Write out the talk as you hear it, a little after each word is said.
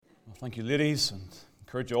Thank you, ladies, and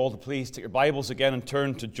encourage you all to please take your Bibles again and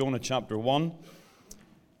turn to Jonah chapter 1.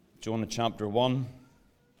 Jonah chapter 1.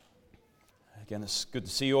 Again, it's good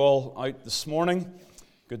to see you all out this morning.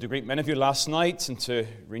 Good to greet many of you last night and to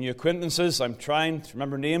renew acquaintances. I'm trying to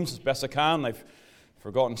remember names as best I can. I've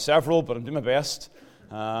forgotten several, but I'm doing my best.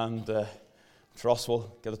 And trust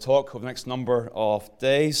we'll get a talk over the next number of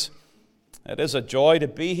days. It is a joy to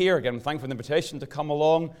be here. Again, I'm thankful for the invitation to come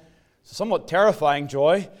along. It's a somewhat terrifying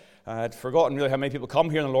joy. I'd forgotten really how many people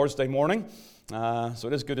come here on the Lord's Day morning. So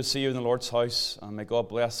it is good to see you in the Lord's house, and may God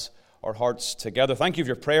bless our hearts together. Thank you for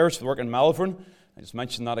your prayers for the work in Malvern. I just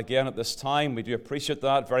mentioned that again at this time. We do appreciate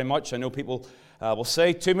that very much. I know people will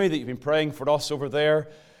say to me that you've been praying for us over there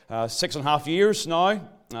 6.5 years now,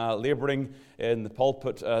 labouring in the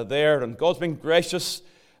pulpit there, and God's been gracious.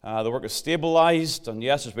 The work is stabilised, and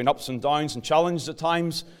yes, there's been ups and downs and challenges at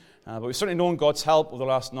times, but we've certainly known God's help over the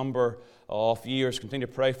last number of years. Continue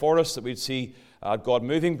to pray for us that we'd see God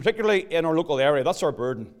moving, particularly in our local area. That's our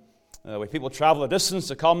burden. When people travel a distance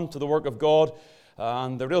to come to the work of God,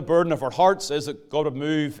 and the real burden of our hearts is that God would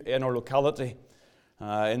move in our locality.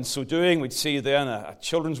 In so doing, we'd see then a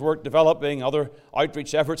children's work developing, other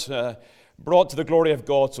outreach efforts brought to the glory of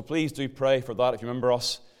God. So please do pray for that if you remember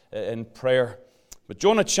us in prayer. But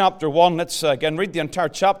Jonah chapter 1, let's again read the entire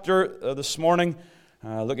chapter this morning,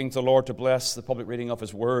 looking to the Lord to bless the public reading of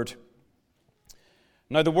His Word.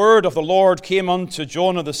 Now the word of the Lord came unto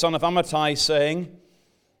Jonah the son of Amittai, saying,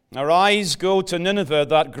 Arise, go to Nineveh,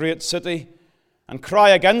 that great city, and cry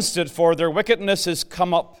against it, for their wickedness is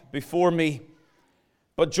come up before me.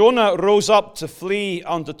 But Jonah rose up to flee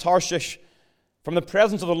unto Tarshish from the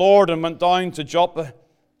presence of the Lord, and went down to Joppa,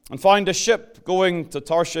 and found a ship going to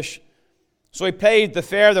Tarshish. So he paid the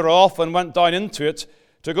fare thereof, and went down into it,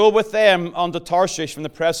 to go with them unto Tarshish from the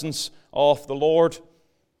presence of the Lord.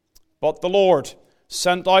 But the Lord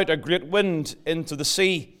sent out a great wind into the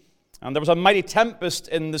sea, and there was a mighty tempest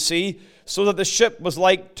in the sea, so that the ship was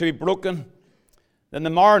like to be broken. Then the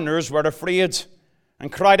mariners were afraid, and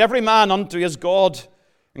cried every man unto his God,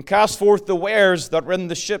 and cast forth the wares that were in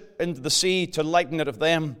the ship into the sea, to lighten it of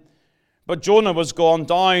them. But Jonah was gone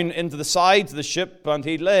down into the sides of the ship, and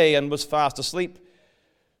he lay and was fast asleep.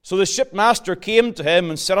 So the shipmaster came to him,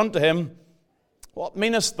 and said unto him, What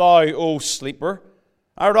meanest thou, O sleeper?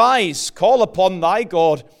 Arise, call upon thy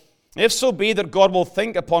God, if so be that God will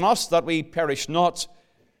think upon us, that we perish not.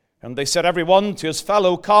 And they said every one to his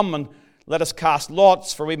fellow, Come, and let us cast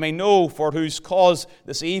lots, for we may know for whose cause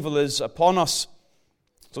this evil is upon us.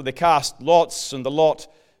 So they cast lots, and the lot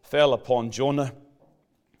fell upon Jonah.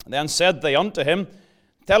 Then said they unto him,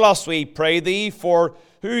 Tell us, we pray thee, for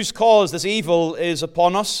whose cause this evil is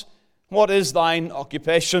upon us? What is thine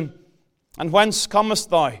occupation? And whence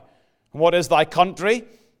comest thou? What is thy country?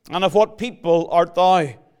 And of what people art thou?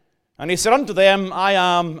 And he said unto them, I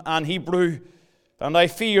am an Hebrew, and I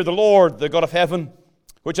fear the Lord, the God of heaven,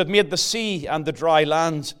 which hath made the sea and the dry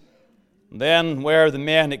land. Then were the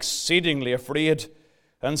men exceedingly afraid,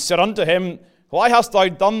 and said unto him, Why hast thou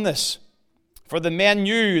done this? For the men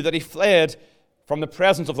knew that he fled from the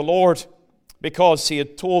presence of the Lord, because he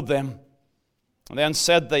had told them. And then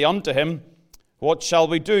said they unto him, What shall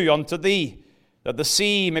we do unto thee, that the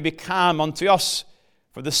sea may be calm unto us?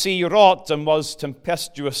 For the sea wrought and was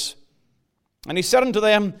tempestuous. And he said unto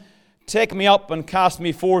them, Take me up and cast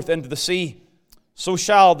me forth into the sea. So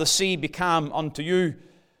shall the sea be calm unto you.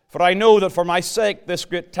 For I know that for my sake this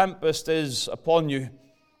great tempest is upon you.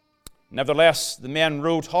 Nevertheless, the men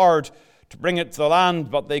rowed hard to bring it to the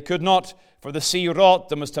land, but they could not, for the sea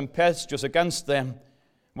wrought and was tempestuous against them.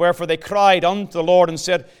 Wherefore they cried unto the Lord, and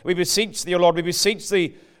said, We beseech thee, O Lord, we beseech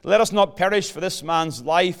thee, let us not perish for this man's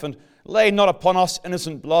life, and lay not upon us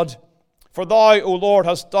innocent blood. For thou, O Lord,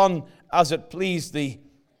 hast done as it pleased thee.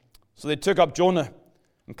 So they took up Jonah,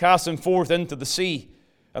 and cast him forth into the sea,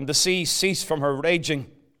 and the sea ceased from her raging.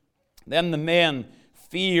 Then the men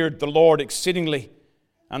feared the Lord exceedingly,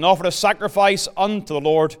 and offered a sacrifice unto the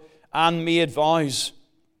Lord, and made vows.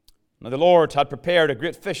 Now the Lord had prepared a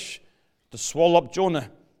great fish to swallow up Jonah,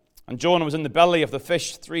 and Jonah was in the belly of the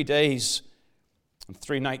fish 3 days and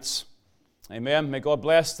 3 nights. Amen. May God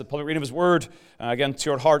bless the public reading of His Word. Again, to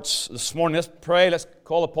your hearts this morning. Let's pray. Let's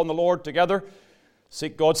call upon the Lord together.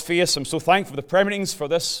 Seek God's face. I'm so thankful for the prayer meetings for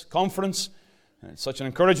this conference. It's such an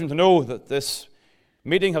encouragement to know that this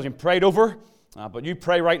meeting has been prayed over. But you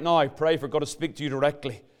pray right now. Pray for God to speak to you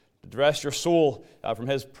directly, to dress your soul from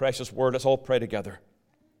His precious Word. Let's all pray together.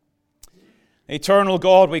 Eternal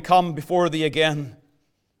God, we come before Thee again,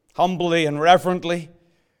 humbly and reverently,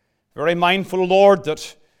 very mindful, Lord,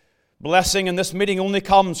 that blessing in this meeting only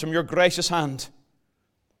comes from Your gracious hand.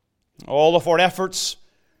 All of our efforts,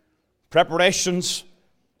 preparations,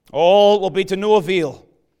 all will be to no avail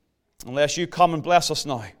unless you come and bless us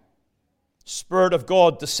now. Spirit of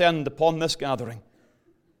God, descend upon this gathering.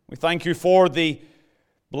 We thank you for the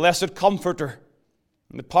blessed Comforter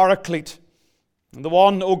and the Paraclete, and the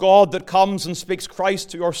one, O God, that comes and speaks Christ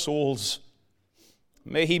to your souls.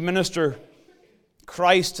 May he minister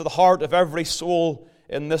Christ to the heart of every soul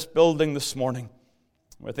in this building this morning.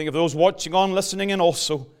 We think of those watching on, listening in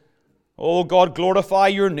also. O God, glorify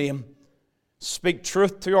your name. Speak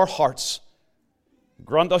truth to your hearts.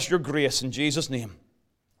 Grant us your grace in Jesus' name.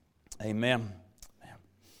 Amen.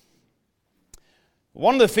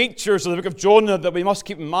 One of the features of the book of Jonah that we must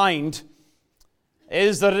keep in mind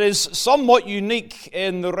is that it is somewhat unique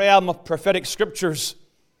in the realm of prophetic scriptures.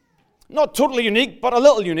 Not totally unique, but a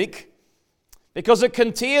little unique, because it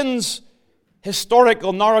contains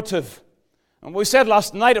historical narrative. And we said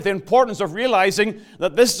last night of the importance of realizing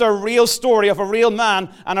that this is a real story of a real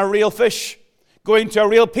man and a real fish going to a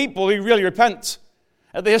real people who really repent.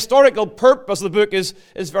 The historical purpose of the book is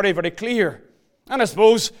very, very clear. And I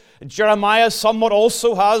suppose Jeremiah somewhat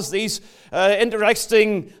also has these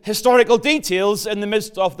interesting historical details in the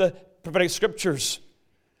midst of the prophetic scriptures.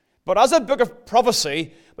 But as a book of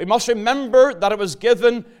prophecy, we must remember that it was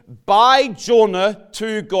given by Jonah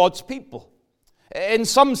to God's people. In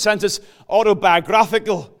some sense, it's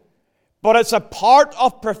autobiographical, but it's a part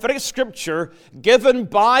of prophetic scripture given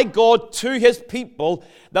by God to his people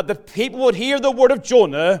that the people would hear the word of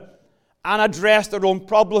Jonah and address their own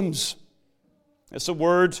problems. It's a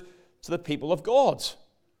word to the people of God.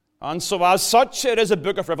 And so as such, it is a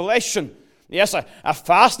book of Revelation. Yes, a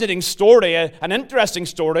fascinating story, an interesting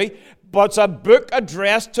story, but it's a book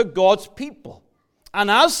addressed to God's people.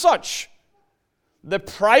 And as such, the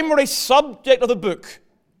primary subject of the book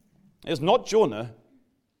is not Jonah,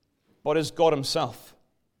 but is God himself.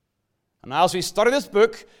 And as we study this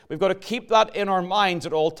book, we've got to keep that in our minds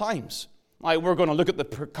at all times. Now, we're going to look at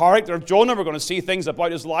the character of Jonah. We're going to see things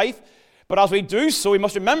about his life. But as we do so, we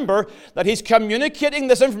must remember that he's communicating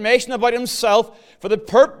this information about himself for the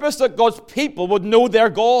purpose that God's people would know their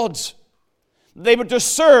gods. They would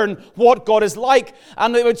discern what God is like,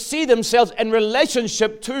 and they would see themselves in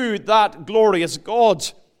relationship to that glorious God.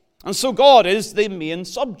 And so God is the main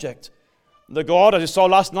subject. The God, as you saw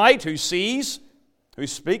last night, who sees, who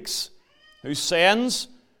speaks, who sends,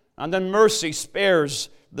 and in mercy spares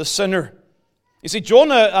the sinner. You see,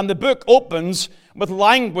 Jonah and the book opens with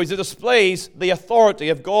language that displays the authority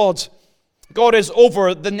of God. God is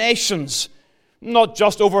over the nations, not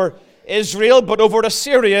just over Israel, but over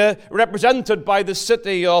Assyria, represented by the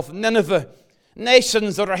city of Nineveh.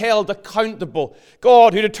 Nations that are held accountable.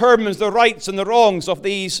 God who determines the rights and the wrongs of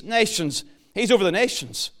these nations. He's over the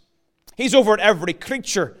nations. He's over every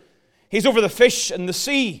creature. He's over the fish in the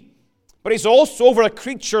sea. But he's also over a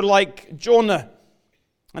creature like Jonah.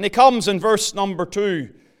 And he comes in verse number 2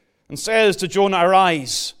 and says to Jonah,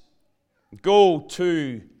 "Arise, go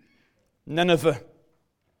to Nineveh."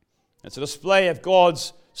 It's a display of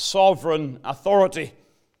God's sovereign authority.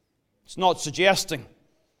 It's not suggesting.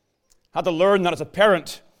 I had to learn that as a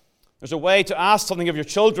parent. There's a way to ask something of your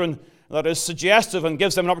children that is suggestive and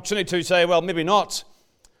gives them an opportunity to say, well, maybe not.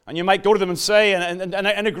 And you might go to them and say, in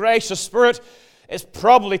a gracious spirit, it's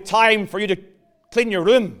probably time for you to clean your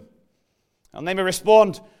room. And they may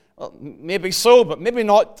respond, well, maybe so, but maybe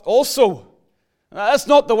not also. That's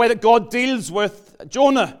not the way that God deals with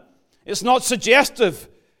Jonah. It's not suggestive.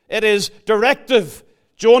 It is directive.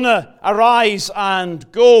 Jonah, arise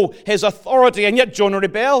and go. His authority, and yet Jonah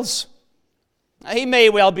rebels. He may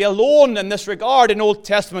well be alone in this regard in Old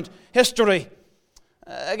Testament history.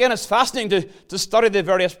 Again, it's fascinating to study the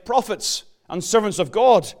various prophets and servants of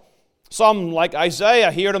God. Some, like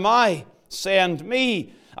Isaiah, "Here am I, send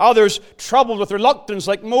me." Others troubled with reluctance,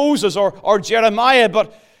 like Moses or Jeremiah.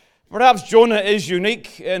 But perhaps Jonah is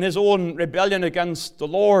unique in his own rebellion against the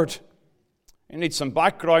Lord. You need some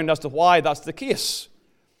background as to why that's the case.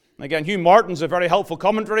 Again, Hugh Martin's a very helpful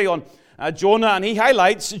commentary on Jonah, and he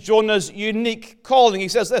highlights Jonah's unique calling. He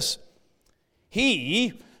says this: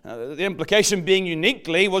 he, the implication being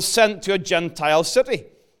uniquely, was sent to a Gentile city.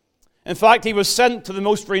 In fact, he was sent to the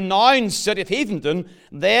most renowned city of heathendom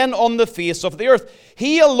then on the face of the earth.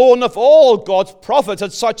 He alone of all God's prophets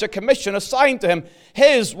had such a commission assigned to him.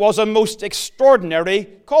 His was a most extraordinary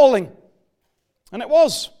calling. And it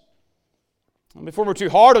was. And before we're too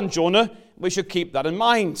hard on Jonah, we should keep that in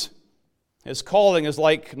mind. His calling is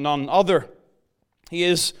like none other. He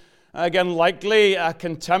is, again, likely a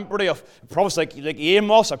contemporary of prophets like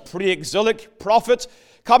Amos, a pre-exilic prophet,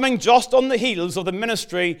 coming just on the heels of the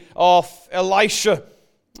ministry of Elisha.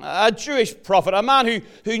 a Jewish prophet, a man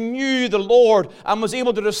who knew the Lord and was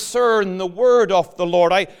able to discern the word of the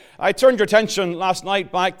Lord. I turned your attention last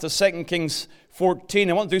night back to 2 Kings 14.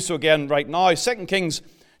 I want to do so again right now. 2 Kings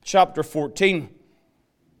chapter 14.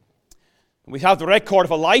 We have the record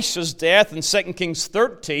of Elisha's death in 2 Kings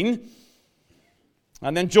 13.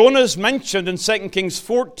 And then Jonah is mentioned in 2 Kings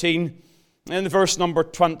 14 in verse number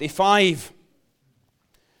 25.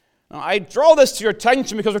 Now, I draw this to your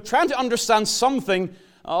attention because we're trying to understand something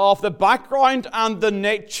of the background and the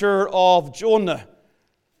nature of Jonah.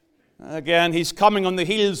 Again, he's coming on the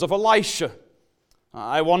heels of Elisha.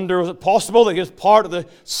 I wonder, is it possible that he was part of the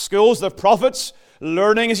schools of the prophets,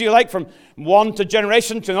 learning, as you like, from one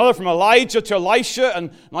generation to another, from Elijah to Elisha,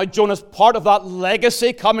 and now Jonah's part of that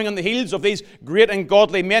legacy, coming on the heels of these great and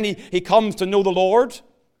godly men. He comes to know the Lord,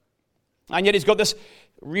 and yet he's got this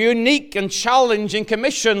unique and challenging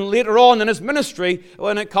commission later on in his ministry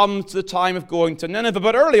when it comes to the time of going to Nineveh.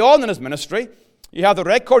 But early on in his ministry, you have the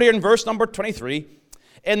record here in verse number 23.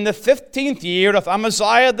 In the 15th year of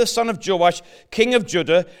Amaziah the son of Joash, king of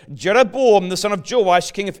Judah, Jeroboam the son of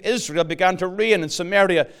Joash, king of Israel, began to reign in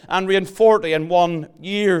Samaria and reigned 41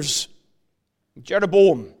 years.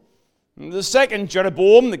 Jeroboam. The second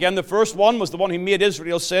Jeroboam, again the first one was the one who made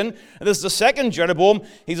Israel sin. And this is the second Jeroboam.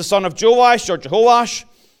 He's the son of Joash or Jehoash,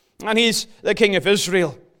 and he's the king of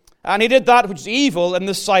Israel. And he did that which is evil in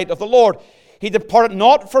the sight of the Lord. He departed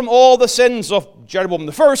not from all the sins of Jeroboam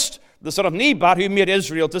the first, the son of Nebat, who made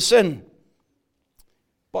Israel to sin.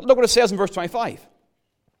 But look what it says in verse 25.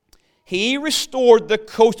 He restored the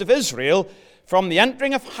coast of Israel from the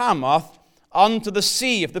entering of Hamath unto the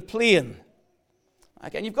sea of the plain.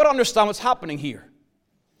 Again, you've got to understand what's happening here.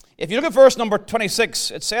 If you look at verse number 26,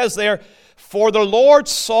 it says there, For the Lord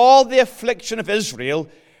saw the affliction of Israel,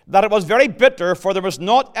 that it was very bitter, for there was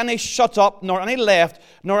not any shut up, nor any left,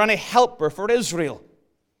 nor any helper for Israel.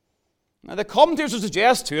 Now, the commentators will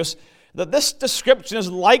suggest to us that this description is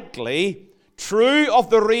likely true of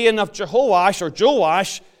the reign of Jehoash, or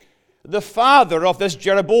Joash, the father of this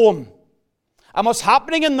Jeroboam. And what's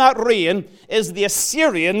happening in that reign is the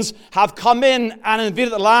Assyrians have come in and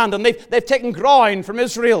invaded the land, and they've taken ground from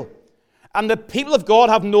Israel. And the people of God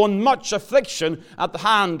have known much affliction at the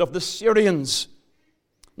hand of the Syrians.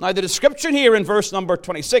 Now, the description here in verse number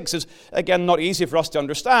 26 is, again, not easy for us to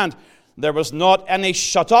understand. There was not any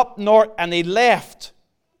shut up, nor any left.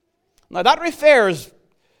 Now, that refers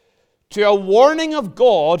to a warning of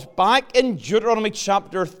God back in Deuteronomy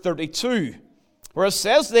chapter 32, where it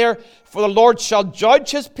says there, For the Lord shall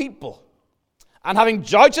judge his people, and having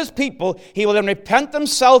judged his people, he will then repent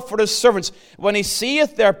himself for his servants, when he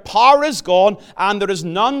seeth their power is gone, and there is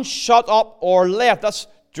none shut up or left. That's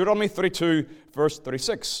Deuteronomy 32, verse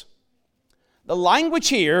 36. The language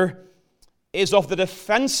here is of the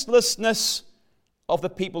defenselessness of the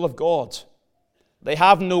people of God. They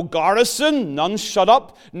have no garrison, none shut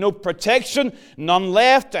up, no protection, none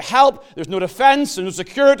left to help. There's no defense and no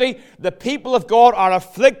security. The people of God are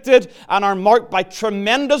afflicted and are marked by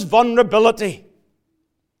tremendous vulnerability.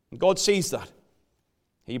 God sees that.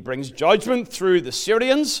 He brings judgment through the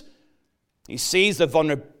Syrians. He sees the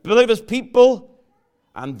vulnerability of his people.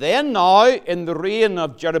 And then now, in the reign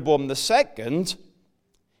of Jeroboam II,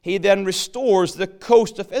 he then restores the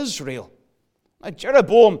coast of Israel. Now,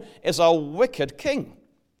 Jeroboam is a wicked king.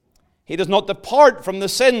 He does not depart from the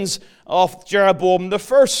sins of Jeroboam the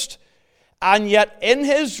first. And yet, in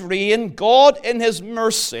his reign, God, in his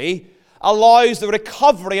mercy, allows the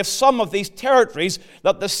recovery of some of these territories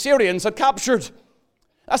that the Syrians had captured.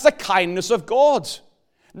 That's the kindness of God,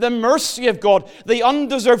 the mercy of God, the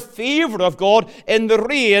undeserved favor of God in the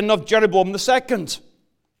reign of Jeroboam II.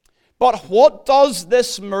 But what does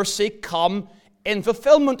this mercy come in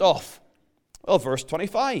fulfillment of? Well, verse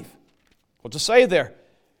 25. What to say there?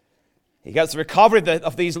 He gets the recovery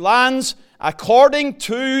of these lands according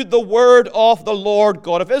to the word of the Lord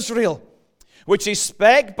God of Israel, which he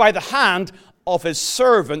spake by the hand of his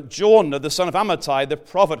servant Jonah, the son of Amittai, the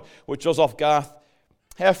prophet, which was of Gath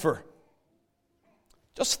Hepher.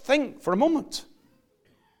 Just think for a moment.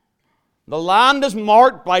 The land is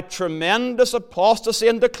marked by tremendous apostasy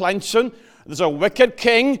and declension. There's a wicked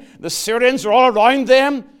king. The Syrians are all around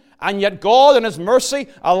them. And yet God, in his mercy,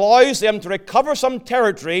 allows them to recover some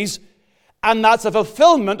territories. And that's a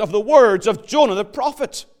fulfillment of the words of Jonah the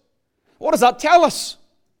prophet. What does that tell us?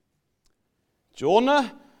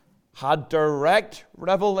 Jonah had direct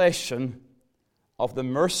revelation of the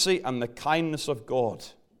mercy and the kindness of God.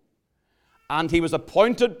 And he was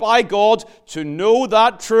appointed by God to know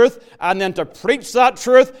that truth and then to preach that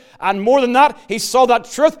truth. And more than that, he saw that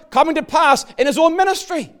truth coming to pass in his own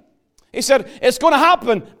ministry. He said, it's going to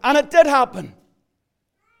happen, and it did happen.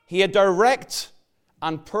 he had direct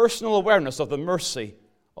and personal awareness of the mercy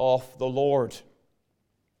of the Lord.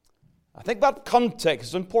 I think that context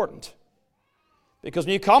is important, because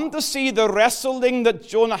when you come to see the wrestling that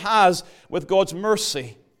Jonah has with God's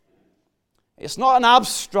mercy, it's not an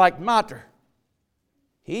abstract matter.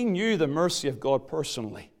 He knew the mercy of God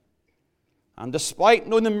personally. And despite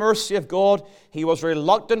knowing the mercy of God, he was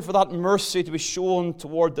reluctant for that mercy to be shown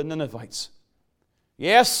toward the Ninevites.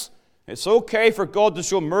 Yes, it's okay for God to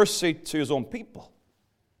show mercy to his own people.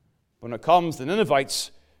 When it comes to the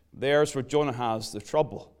Ninevites, there's where Jonah has the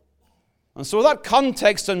trouble. And so with that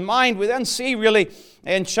context in mind, we then see really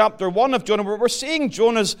in chapter 1 of Jonah, where we're seeing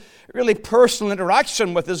Jonah's really personal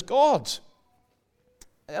interaction with his God.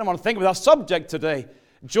 I don't want to think about that subject today.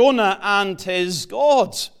 Jonah and his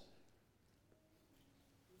God.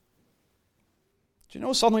 Do you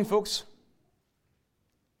know something, folks?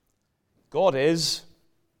 God is.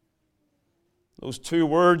 Those two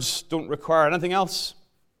words don't require anything else.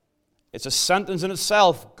 It's a sentence in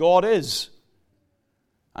itself. God is.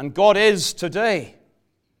 And God is today.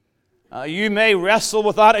 You may wrestle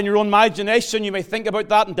with that in your own imagination. You may think about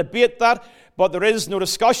that and debate that. But there is no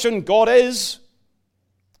discussion. God is.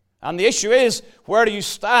 And the issue is, where do you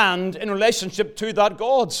stand in relationship to that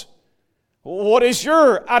God? What is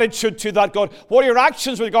your attitude to that God? What are your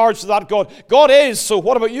actions with regards to that God? God is, so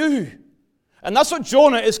what about you? And that's what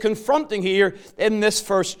Jonah is confronting here in this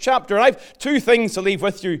first chapter. And I have two things to leave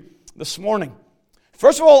with you this morning.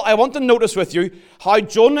 First of all, I want to notice with you how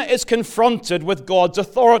Jonah is confronted with God's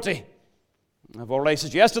authority. I've already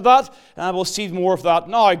suggested that, and we'll see more of that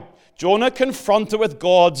now. Jonah confronted with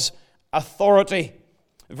God's authority.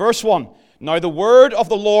 Verse 1. Now the word of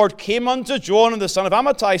the Lord came unto Jonah the son of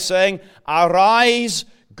Amittai, saying, Arise,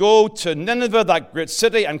 go to Nineveh, that great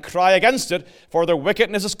city, and cry against it, for their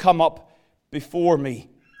wickedness has come up before me.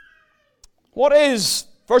 What is,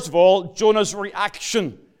 first of all, Jonah's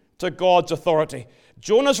reaction to God's authority?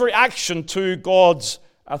 Jonah's reaction to God's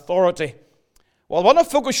authority. Well, I want to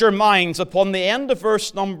focus your minds upon the end of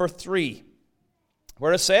verse number 3,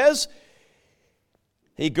 where it says,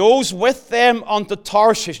 He goes with them unto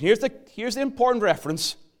Tarshish. And here's the important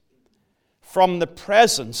reference. From the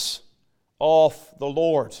presence of the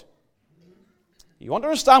Lord. You want to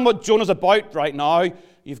understand what Jonah's about right now,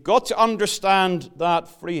 you've got to understand that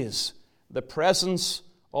phrase. The presence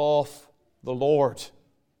of the Lord.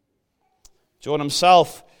 Jonah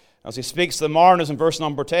himself, as he speaks to the mariners in verse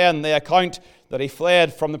number 10, they account that he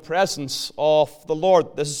fled from the presence of the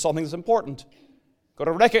Lord. This is something that's important. Got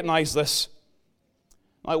to recognize this.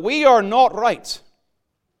 Now, we are not right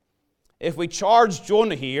if we charge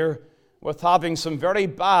Jonah here with having some very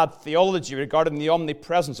bad theology regarding the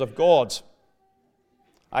omnipresence of God.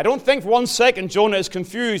 I don't think for 1 second Jonah is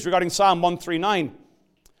confused regarding Psalm 139.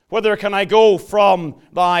 Whither can I go from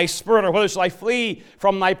thy spirit, or whither shall I flee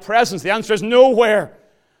from thy presence? The answer is nowhere.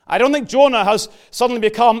 I don't think Jonah has suddenly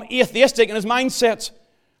become atheistic in his mindset,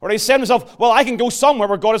 or he's said to himself, well, I can go somewhere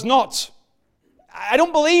where God is not. I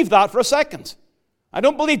don't believe that for a second. I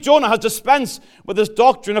don't believe Jonah has dispensed with this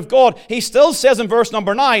doctrine of God. He still says in verse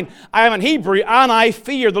number 9, I am an Hebrew, and I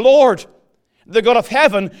fear the Lord, the God of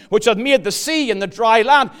heaven, which hath made the sea and the dry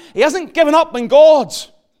land. He hasn't given up on God.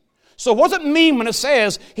 So what does it mean when it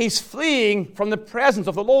says he's fleeing from the presence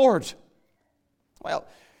of the Lord? Well,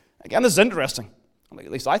 again, this is interesting. At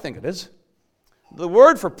least I think it is. The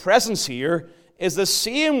word for presence here is the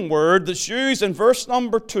same word that's used in verse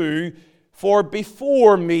number 2 for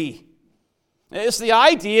before me. It's the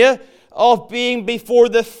idea of being before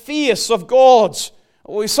the face of God.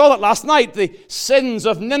 We saw that last night, the sins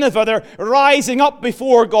of Nineveh, they're rising up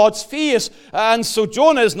before God's face. And so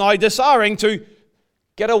Jonah is now desiring to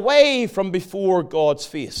get away from before God's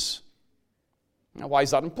face. Now, why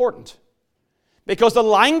is that important? Because the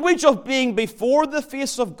language of being before the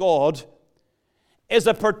face of God is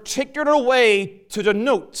a particular way to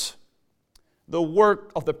denote the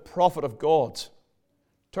work of the prophet of God.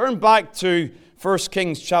 Turn back to 1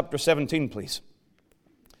 Kings chapter 17, please.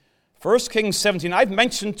 1 Kings 17. I've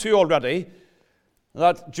mentioned to you already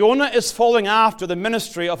that Jonah is following after the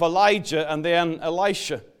ministry of Elijah and then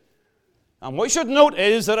Elisha. And what you should note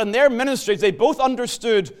is that in their ministries, they both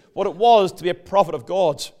understood what it was to be a prophet of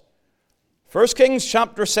God. 1 Kings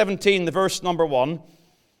chapter 17, the verse number 1.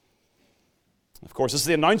 Of course, this is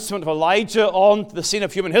the announcement of Elijah on the scene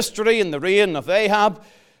of human history in the reign of Ahab.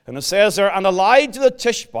 And it says there, And Elijah the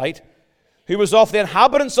Tishbite, who was of the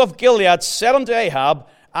inhabitants of Gilead, said unto Ahab,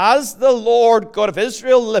 As the Lord God of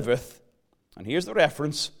Israel liveth, and here's the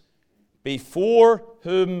reference, before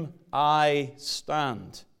whom I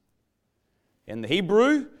stand. In the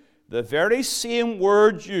Hebrew, the very same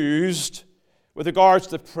word used with regards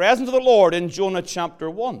to the presence of the Lord in Jonah chapter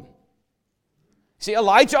 1. See,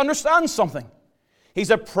 Elijah understands something.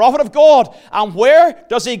 He's a prophet of God. And where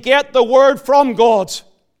does he get the word from God?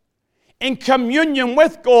 In communion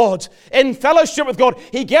with God, in fellowship with God.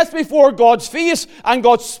 He gets before God's face and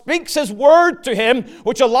God speaks his word to him,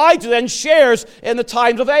 which Elijah then shares in the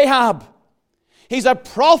times of Ahab. He's a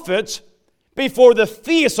prophet before the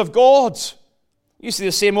face of God. You see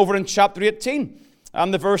the same over in chapter 18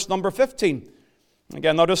 and the verse number 15.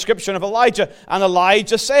 Again, another description of Elijah. And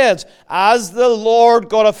Elijah said, as the Lord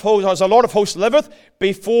God of hosts, as the Lord of hosts liveth,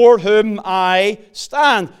 before whom I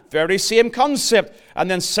stand. Very same concept. And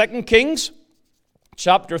then 2 Kings,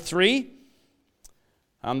 chapter 3,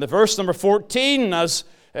 and the verse number 14, as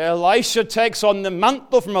Elisha takes on the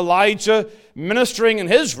mantle from Elijah, ministering in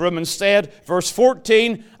his room instead. Verse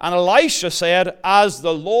 14, and Elisha said, as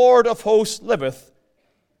the Lord of hosts liveth,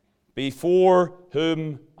 before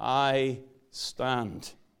whom I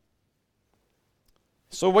stand.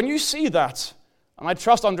 So when you see that, and I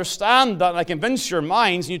trust understand that, and I convince your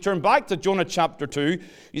minds, and you turn back to Jonah chapter 2,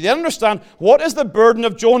 you then understand what is the burden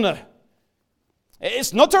of Jonah.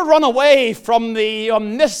 It's not to run away from the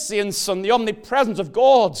omniscience and the omnipresence of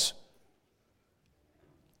God.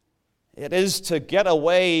 It is to get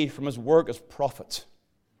away from his work as prophet.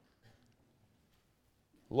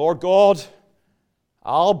 Lord God,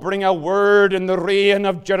 I'll bring a word in the reign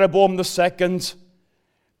of Jeroboam II,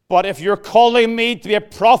 but if you're calling me to be a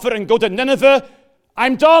prophet and go to Nineveh,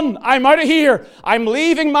 I'm done. I'm out of here. I'm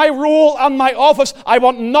leaving my role and my office. I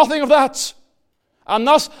want nothing of that. And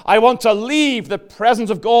thus, I want to leave the presence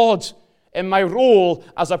of God in my role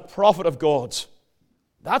as a prophet of God.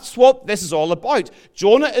 That's what this is all about.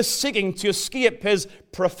 Jonah is seeking to escape his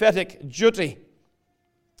prophetic duty.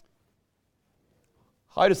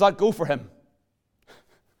 How does that go for him?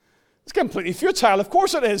 It's completely futile. Of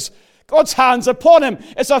course it is. God's hand's upon him.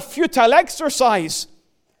 It's a futile exercise.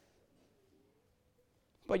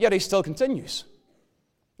 But yet he still continues.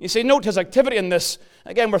 You see, note his activity in this.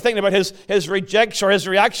 Again, we're thinking about his rejection or his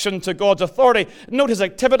reaction to God's authority. Note his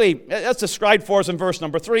activity. That's described for us in verse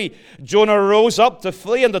number 3. Jonah rose up to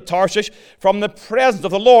flee into Tarshish from the presence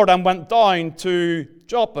of the Lord and went down to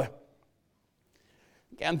Joppa.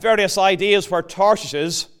 Again, various ideas where Tarshish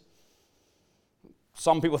is.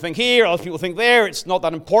 Some people think here, other people think there. It's not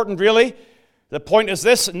that important, really. The point is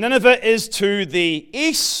this: Nineveh is to the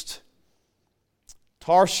east.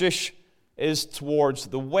 Tarshish is towards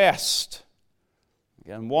the west.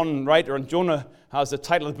 Again, one writer on Jonah has the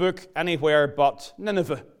title of the book, Anywhere But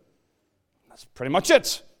Nineveh. That's pretty much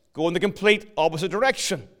it. Go in the complete opposite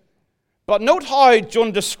direction. But note how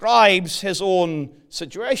Jonah describes his own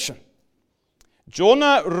situation.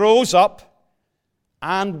 Jonah rose up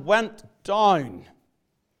and went down.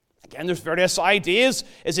 Again, there's various ideas.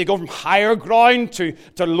 Is he going from higher ground to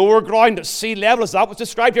lower ground at sea level? Is that what's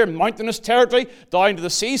described here? Mountainous territory, down to the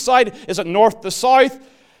seaside? Is it north to south?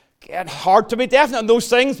 Again, hard to be definite on those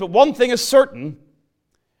things, but one thing is certain.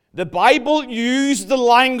 The Bible uses the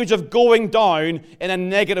language of going down in a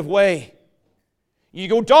negative way. You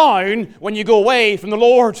go down when you go away from the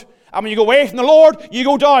Lord. And when you go away from the Lord, you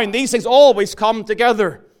go down. These things always come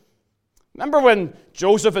together. Remember when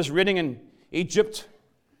Joseph is reigning in Egypt?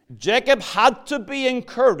 Jacob had to be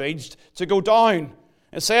encouraged to go down.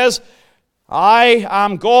 It says, I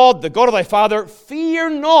am God, the God of thy father. Fear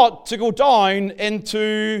not to go down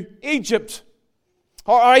into Egypt.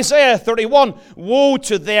 Or Isaiah 31, woe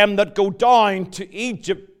to them that go down to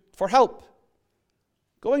Egypt for help.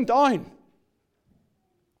 Going down.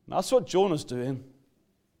 That's what Jonah's doing.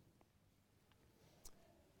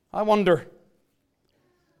 I wonder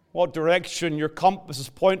what direction your compass is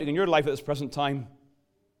pointing in your life at this present time.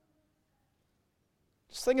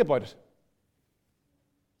 Just think about it.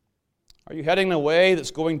 Are you heading in a way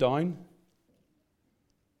that's going down?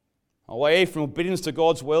 Away from obedience to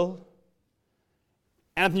God's will?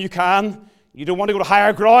 Anything you can. You don't want to go to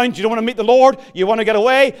higher ground. You don't want to meet the Lord. You want to get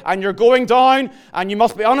away, and you're going down. And you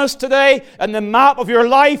must be honest today. In the map of your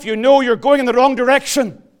life, you know you're going in the wrong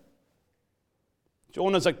direction.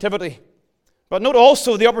 Jonah's activity. But note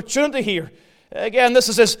also the opportunity here. Again, this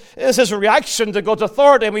is his reaction to God's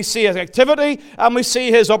authority, and we see his activity, and we see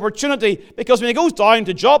his opportunity. Because when he goes down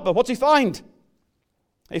to Joppa, what's he find?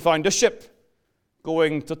 He found a ship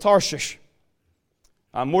going to Tarshish.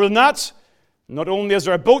 And more than that, not only is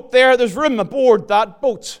there a boat there, there's room aboard that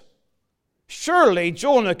boat. Surely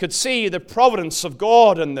Jonah could see the providence of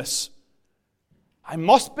God in this. I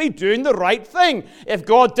must be doing the right thing. If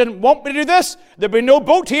God didn't want me to do this, there'd be no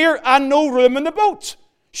boat here and no room in the boat.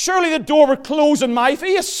 Surely the door would close in my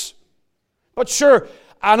face. But sure,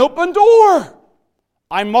 an open door.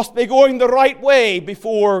 I must be going the right way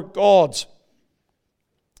before God.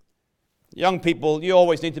 Young people, you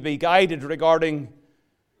always need to be guided regarding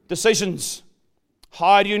decisions.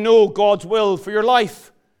 How do you know God's will for your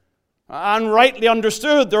life? And rightly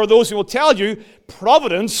understood, there are those who will tell you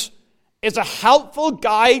providence is a helpful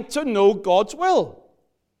guide to know God's will.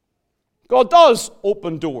 God does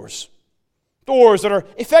open doors. Doors that are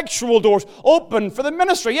effectual doors, open for the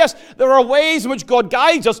ministry. Yes, there are ways in which God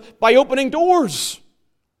guides us by opening doors.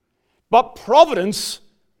 But providence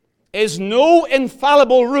is no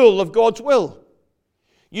infallible rule of God's will.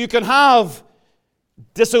 You can have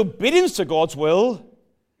disobedience to God's will,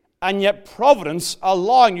 and yet providence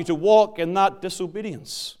allowing you to walk in that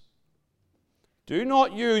disobedience. Do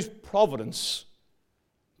not use providence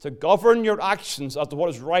to govern your actions as to what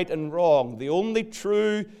is right and wrong. The only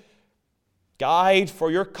true guide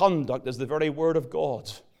for your conduct is the very Word of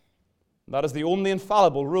God. That is the only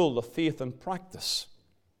infallible rule of faith and practice.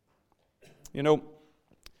 You know,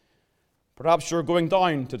 perhaps you're going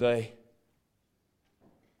down today,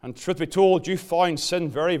 and truth be told, you find sin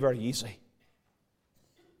very, very easy.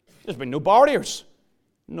 There's been no barriers,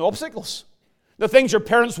 no obstacles. The things your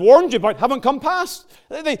parents warned you about haven't come past.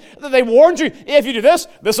 They warned you, if you do this,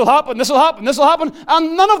 this will happen, this will happen, this will happen,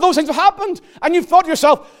 and none of those things have happened. And you've thought to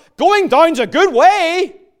yourself, going down's a good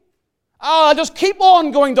way. I'll just keep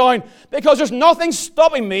on going down because there's nothing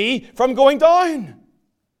stopping me from going down.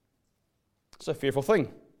 It's a fearful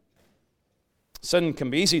thing. Sin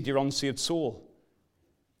can be easy to your unsaved soul.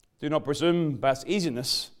 Do not presume by its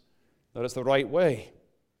easiness that it's the right way.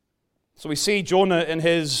 So we see Jonah in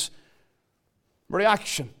his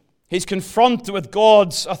reaction. He's confronted with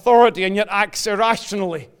God's authority and yet acts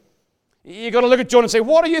irrationally. You've got to look at Jonah and say,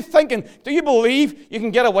 what are you thinking? Do you believe you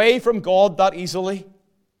can get away from God that easily?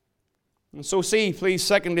 And so see, please,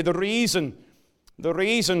 secondly, the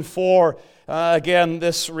reason for, again,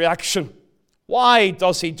 this reaction. Why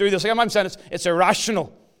does he do this? I'm saying it's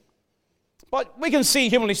irrational. But we can see,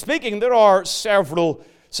 humanly speaking, there are several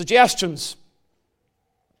suggestions.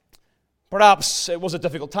 Perhaps it was a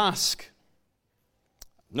difficult task.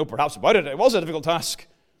 No perhaps about it. It was a difficult task.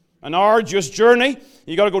 An arduous journey.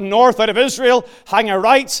 You got to go north out of Israel, hang a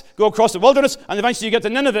right, go across the wilderness, and eventually you get to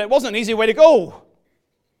Nineveh. It wasn't an easy way to go.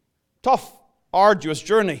 Tough, arduous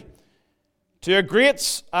journey to a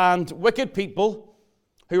great and wicked people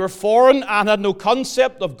who were foreign and had no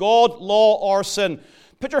concept of God, law, or sin.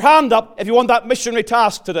 Put your hand up if you want that missionary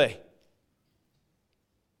task today.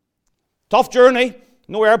 Tough journey,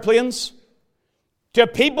 no airplanes. To a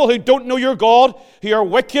people who don't know your God, who are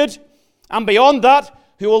wicked, and beyond that,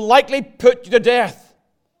 who will likely put you to death.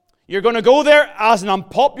 You're going to go there as an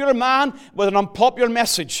unpopular man with an unpopular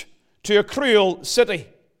message to a cruel city.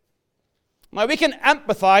 Now, we can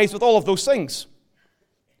empathize with all of those things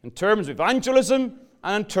in terms of evangelism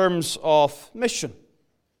and in terms of mission.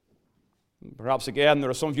 Perhaps, again, there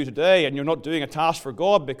are some of you today and you're not doing a task for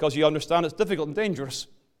God because you understand it's difficult and dangerous.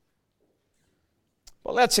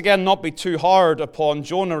 But let's, again, not be too hard upon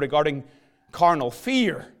Jonah regarding carnal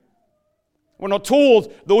fear. We're not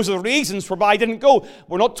told those are the reasons whereby he didn't go.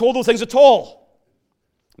 We're not told those things at all.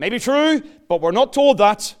 Maybe true, but we're not told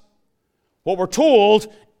that. What we're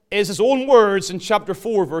told is his own words in chapter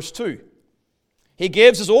 4, verse 2. He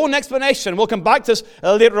gives his own explanation. We'll come back to this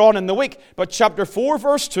later on in the week. But chapter 4,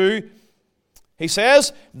 verse 2, he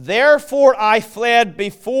says, "Therefore I fled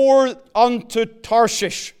before unto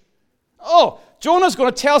Tarshish." Oh, Jonah's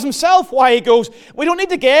going to tell us himself why he goes. We don't need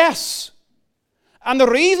to guess. And the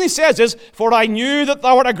reason he says is, "For I knew that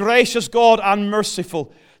thou art a gracious God and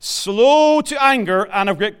merciful, slow to anger and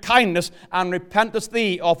of great kindness, and repentest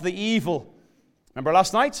thee of the evil." Remember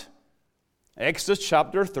last night? Exodus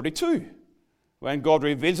chapter 32. When God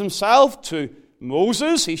reveals himself to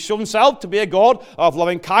Moses, he showed himself to be a God of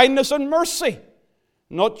loving kindness and mercy.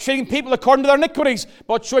 Not treating people according to their iniquities,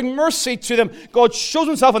 but showing mercy to them. God shows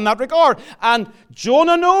himself in that regard. And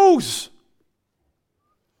Jonah knows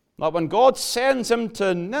that when God sends him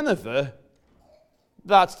to Nineveh,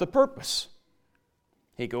 that's the purpose.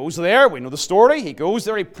 He goes there, we know the story. He goes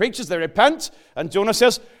there, he preaches, they repent. And Jonah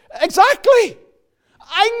says, exactly!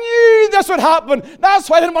 I knew this would happen. That's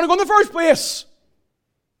why I didn't want to go in the first place.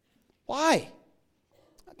 Why?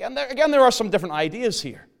 Again, there are some different ideas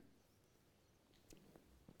here.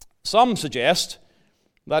 Some suggest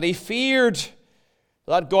that he feared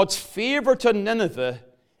that God's favor to Nineveh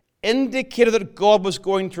indicated that God was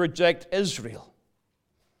going to reject Israel.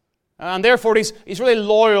 And therefore he's really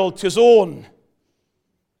loyal to his own.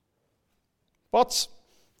 But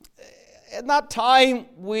in that time,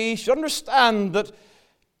 we should understand that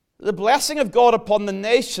the blessing of God upon the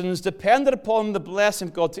nations depended upon the blessing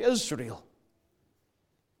of God to Israel.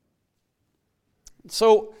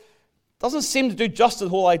 So, doesn't seem to do justice to the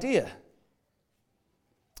whole idea.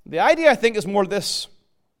 The idea, I think, is more this.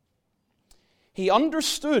 He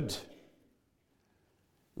understood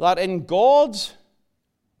that in God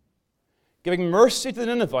giving mercy to the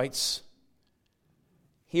Ninevites,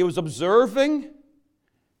 he was observing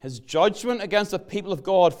his judgment against the people of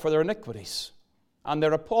God for their iniquities and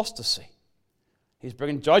their apostasy. He's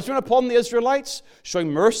bringing judgment upon the Israelites,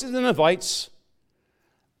 showing mercy to the Ninevites,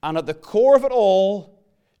 and at the core of it all,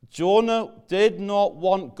 Jonah did not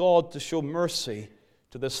want God to show mercy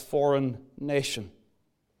to this foreign nation.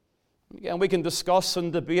 Again, we can discuss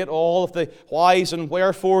and debate all of the whys and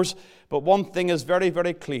wherefores, but one thing is very,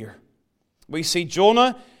 very clear. We see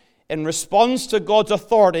Jonah, in response to God's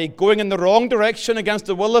authority, going in the wrong direction against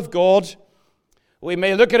the will of God. We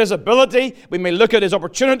may look at his ability, we may look at his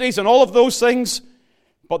opportunities and all of those things,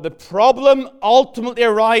 but the problem ultimately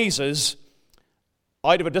arises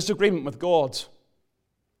out of a disagreement with God.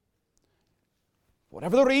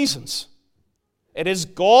 Whatever the reasons, it is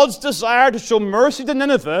God's desire to show mercy to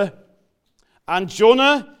Nineveh, and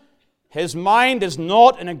Jonah, his mind is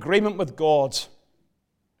not in agreement with God.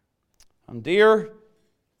 And dear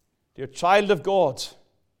child of God,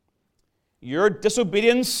 your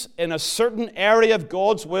disobedience in a certain area of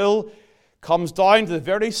God's will comes down to the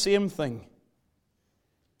very same thing.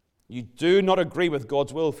 You do not agree with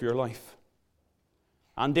God's will for your life.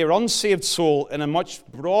 And dear unsaved soul, in a much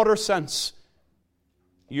broader sense,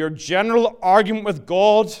 your general argument with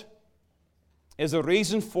God is the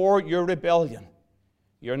reason for your rebellion.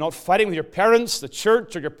 You're not fighting with your parents, the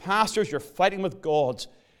church, or your pastors. You're fighting with God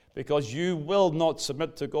because you will not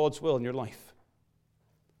submit to God's will in your life.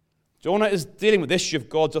 Jonah is dealing with the issue of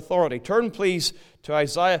God's authority. Turn, please, to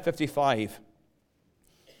Isaiah 55.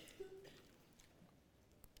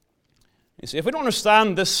 You see, if we don't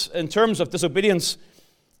understand this in terms of disobedience,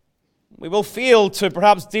 we will fail to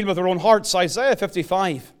perhaps deal with our own hearts. Isaiah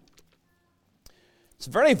 55. It's a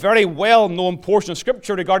very, very well-known portion of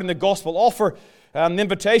Scripture regarding the gospel offer and the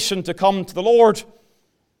invitation to come to the Lord.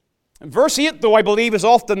 And verse 8, though, I believe, is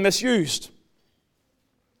often misused.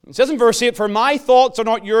 It says in verse 8, "For my thoughts are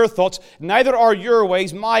not your thoughts, neither are your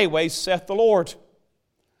ways my ways, saith the Lord."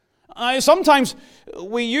 Sometimes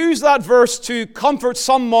we use that verse to comfort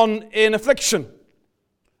someone in affliction.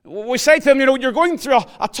 We say to them, you're going through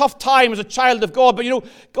a tough time as a child of God, but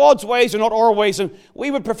God's ways are not our ways, and we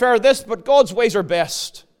would prefer this, but God's ways are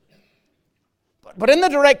best. But in the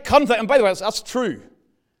direct context, and by the way, that's true,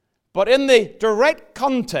 but in the direct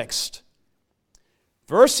context,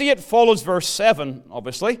 verse 8 follows verse 7,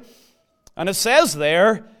 obviously, and it says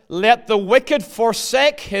there, "Let the wicked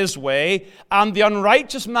forsake his way, and the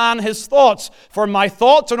unrighteous man his thoughts. For my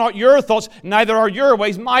thoughts are not your thoughts, neither are your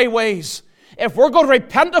ways my ways." If we're going to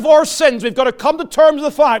repent of our sins, we've got to come to terms with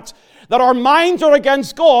the fact that our minds are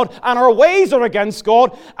against God and our ways are against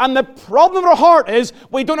God, and the problem in our heart is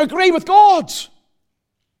we don't agree with God.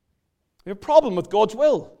 We have a problem with God's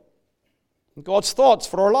will and God's thoughts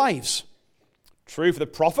for our lives. True for the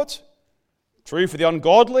prophet, true for the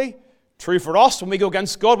ungodly, true for us. When we go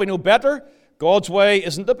against God, we know better. God's way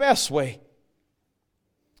isn't the best way.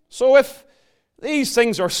 So if these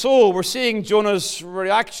things are so, we're seeing Jonah's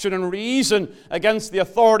reaction and reason against the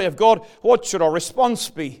authority of God. What should our response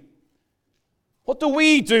be? What do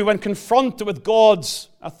we do when confronted with God's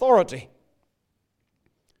authority?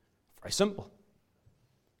 Very simple.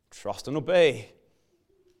 Trust and obey.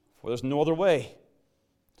 For there's no other way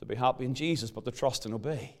to be happy in Jesus but to trust and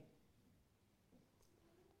obey.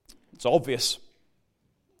 It's obvious.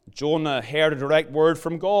 Jonah heard a direct word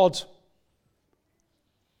from God.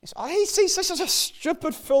 He sees this as a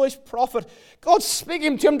stupid, foolish prophet. God's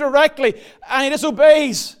speaking to him directly, and he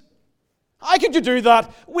disobeys. How could you do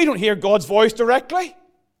that? We don't hear God's voice directly.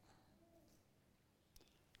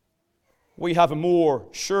 We have a more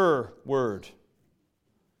sure word.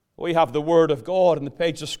 We have the Word of God in the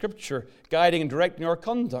pages of Scripture guiding and directing our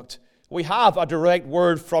conduct. We have a direct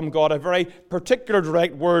word from God, a very particular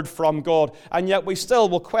direct word from God, and yet we still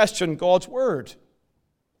will question God's word.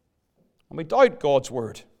 And we doubt God's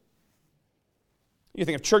word. You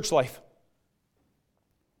think of church life.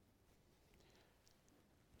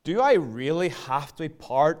 Do I really have to be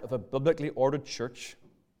part of a biblically ordered church?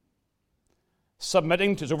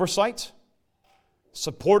 Submitting to his oversight?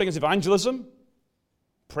 Supporting his evangelism?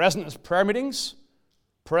 Present at his prayer meetings?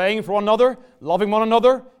 Praying for one another? Loving one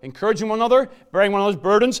another? Encouraging one another? Bearing one another's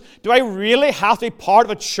burdens? Do I really have to be part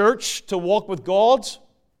of a church to walk with God?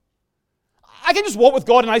 I can just walk with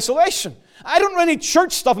God in isolation. I don't really need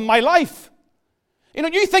church stuff in my life.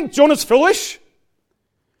 You think Jonah's foolish?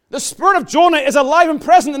 The spirit of Jonah is alive and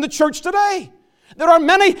present in the church today. There are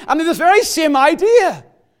many, and they're the very same idea.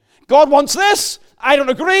 God wants this. I don't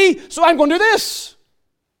agree, so I'm going to do this.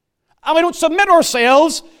 And we don't submit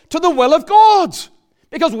ourselves to the will of God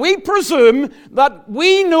because we presume that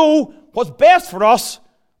we know what's best for us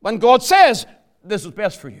when God says, this is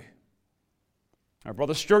best for you. Our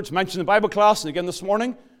brother Stuart's mentioned in the Bible class, and again this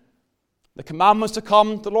morning, the commandments to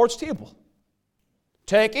come to the Lord's table.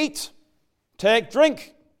 Take, eat. Take,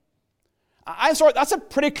 drink. I'm sorry, that's a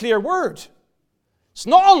pretty clear word. It's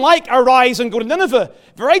not unlike arise and go to Nineveh.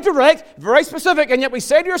 Very direct, very specific, and yet we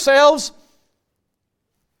say to yourselves,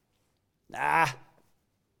 nah,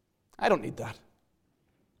 I don't need that.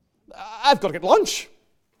 I've got to get lunch.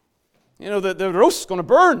 The roast's going to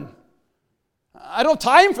burn. I don't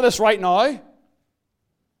have time for this right now.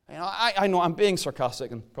 I know I'm being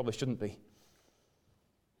sarcastic and probably shouldn't be.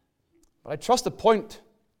 But I trust the point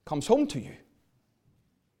comes home to you.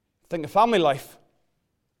 Think of family life.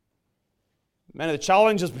 Many of the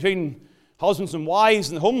challenges between husbands and wives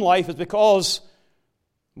in the home life is because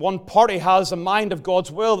one party has a mind of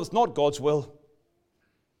God's will that's not God's will.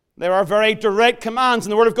 There are very direct commands in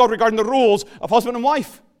the Word of God regarding the roles of husband and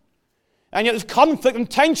wife. And yet there's conflict and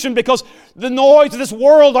tension because the noise of this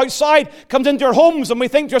world outside comes into our homes and we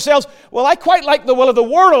think to ourselves, well, I quite like the will of the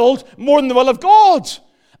world more than the will of God.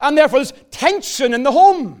 And therefore there's tension in the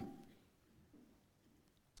home.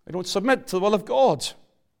 We don't submit to the will of God.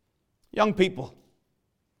 Young people,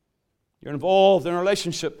 you're involved in a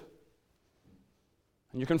relationship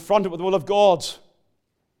and you're confronted with the will of God.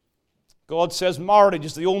 God says marriage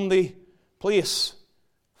is the only place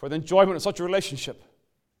for the enjoyment of such a relationship.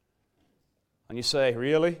 And you say,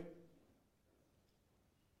 really?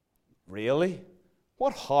 Really?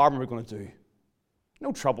 What harm are we going to do?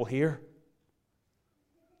 No trouble here.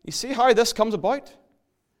 You see how this comes about?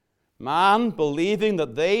 Man believing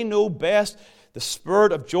that they know best. The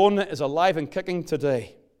spirit of Jonah is alive and kicking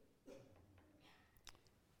today.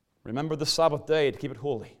 Remember the Sabbath day to keep it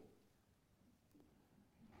holy.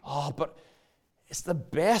 Oh, but it's the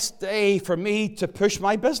best day for me to push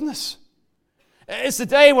my business. It's the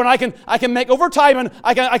day when I can make overtime and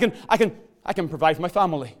I can provide for my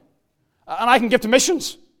family. And I can give to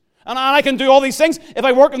missions. And I can do all these things. If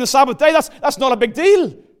I work on the Sabbath day, that's not a big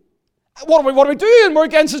deal. What are we doing? We're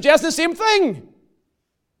again suggesting the same thing.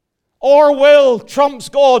 Our will trumps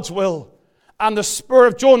God's will. And the spirit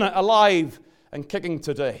of Jonah alive and kicking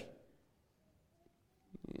today.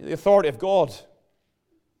 The authority of God.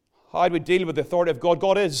 How do we deal with the authority of God?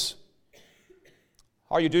 God is.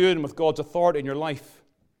 How are you doing with God's authority in your life?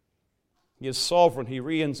 He is sovereign, He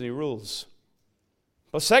reigns, and He rules.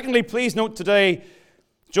 But secondly, please note today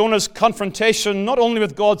Jonah's confrontation not only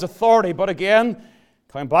with God's authority, but again,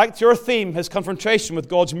 coming back to our theme, his confrontation with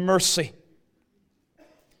God's mercy.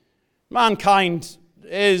 Mankind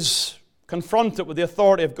is confronted with the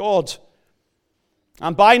authority of God.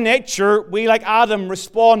 And by nature, we, like Adam,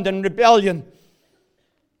 respond in rebellion.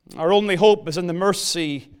 Our only hope is in the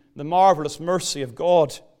mercy, the marvelous mercy of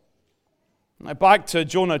God. Now back to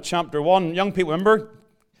Jonah chapter 1. Young people, remember?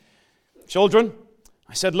 Children,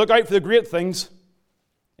 I said look out for the great things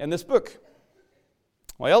in this book.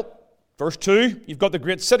 Well, verse 2, you've got the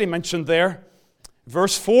great city mentioned there.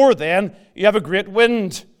 Verse 4 then, you have a great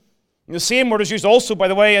wind. And the same word is used also, by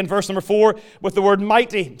the way, in verse number 4 with the word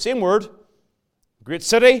mighty. Same word. Great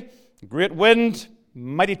city, great wind,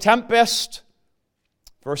 mighty tempest.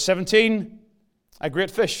 Verse 17, a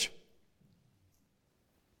great fish.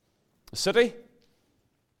 A city,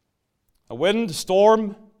 a wind, a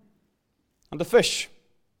storm, and a fish.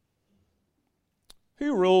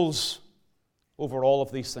 Who rules over all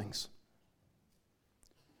of these things?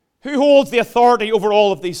 Who holds the authority over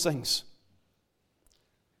all of these things?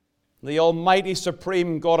 The Almighty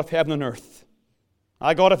Supreme God of heaven and earth.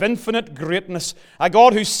 A God of infinite greatness. A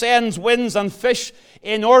God who sends winds and fish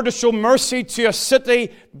in order to show mercy to a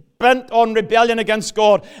city bent on rebellion against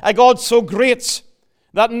God. A God so great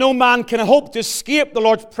that no man can hope to escape the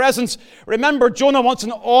Lord's presence. Remember, Jonah wants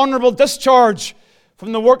an honorable discharge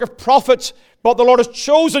from the work of prophet, but the Lord has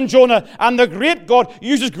chosen Jonah, and the great God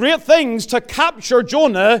uses great things to capture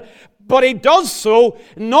Jonah, but He does so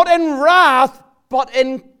not in wrath, but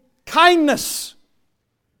in kindness.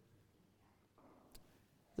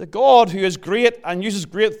 The God who is great and uses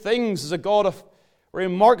great things is a God of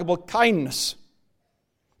remarkable kindness.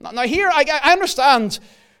 Now here, I understand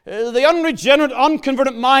the unregenerate,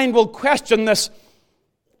 unconverted mind will question this.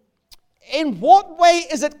 In what way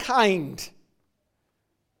is it kind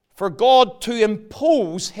for God to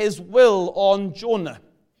impose His will on Jonah?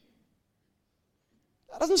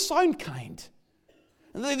 That doesn't sound kind.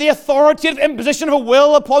 The authoritative imposition of a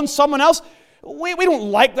will upon someone else, we don't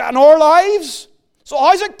like that in our lives. So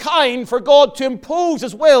how is it kind for God to impose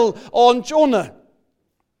His will on Jonah?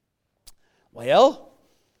 Well,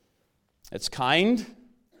 it's kind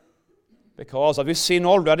because, as we've seen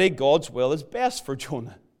already, God's will is best for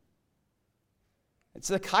Jonah. It's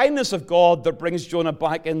the kindness of God that brings Jonah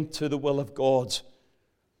back into the will of God.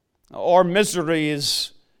 Our misery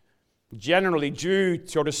is generally due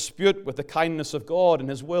to our dispute with the kindness of God and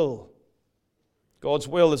His will. God's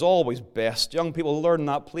will is always best. Young people, learn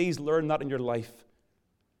that. Please learn that in your life.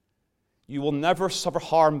 You will never suffer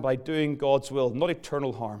harm by doing God's will, not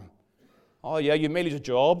eternal harm. Oh yeah, you may lose a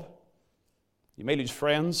job, you may lose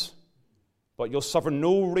friends, but you'll suffer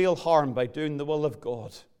no real harm by doing the will of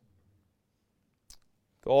God.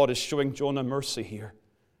 God is showing Jonah mercy here.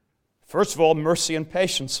 First of all, mercy and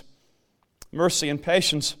patience. Mercy and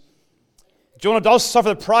patience. Jonah does suffer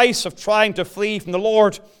the price of trying to flee from the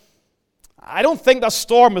Lord. I don't think that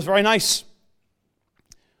storm was very nice.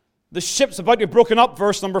 The ship's about to be broken up,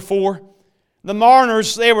 verse number 4. The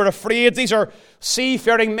mariners, they were afraid. These are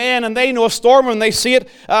seafaring men, and they know a storm when they see it,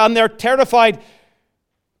 and they're terrified.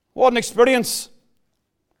 What an experience.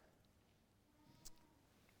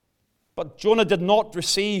 But Jonah did not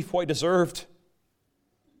receive what he deserved.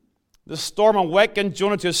 The storm awakened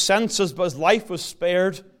Jonah to his senses, but his life was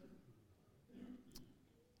spared.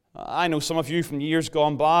 I know some of you from years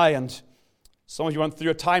gone by, and some of you went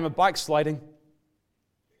through a time of backsliding.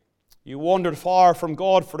 You wandered far from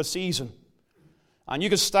God for a season. And you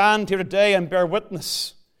can stand here today and bear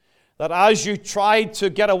witness that as you tried to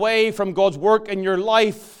get away from God's work in your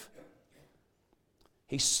life,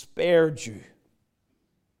 He spared you.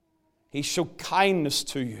 He showed kindness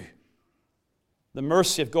to you. The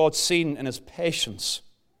mercy of God seen in His patience.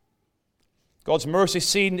 God's mercy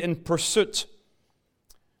seen in pursuit.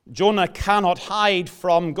 Jonah cannot hide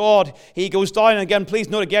from God. He goes down, and again, please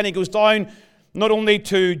note again, he goes down not only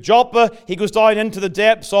to Joppa, he goes down into the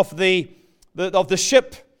depths of the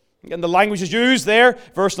ship. And the language is used there,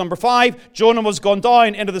 verse number 5. Jonah was gone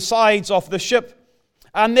down into the sides of the ship,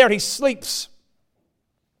 and there he sleeps.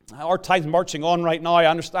 Our time's marching on right now. I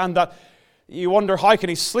understand that. You wonder, how can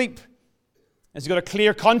he sleep? Has he got a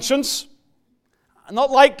clear conscience?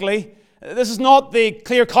 Not likely. This is not the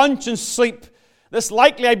clear conscience sleep. This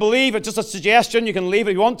likely, I believe, it's just a suggestion. You can leave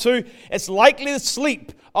it if you want to. It's likely the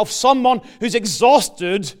sleep of someone who's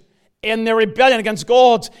exhausted in their rebellion against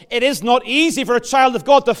God. It is not easy for a child of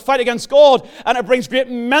God to fight against God, and it brings great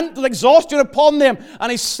mental exhaustion upon them.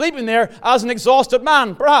 And he's sleeping there as an exhausted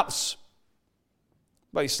man, perhaps.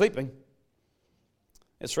 But he's sleeping.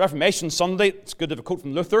 It's Reformation Sunday. It's good to have a quote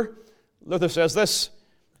from Luther. Luther says this: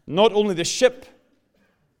 not only the ship,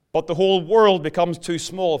 but the whole world becomes too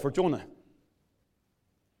small for Jonah.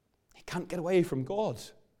 He can't get away from God.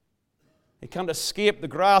 He can't escape the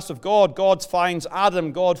grasp of God. God finds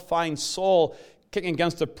Adam, God finds Saul kicking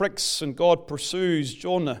against the pricks, and God pursues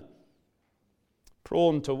Jonah.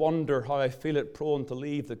 Prone to wonder how I feel it, prone to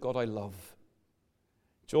leave the God I love.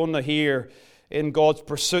 Jonah here in God's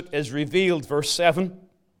pursuit is revealed, verse 7.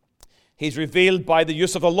 He's revealed by the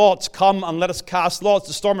use of the lots. Come and let us cast lots.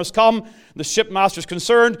 The storm has come, the shipmaster is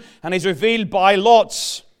concerned, and he's revealed by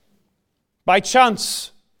lots. By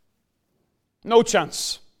chance. No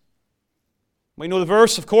chance. We know the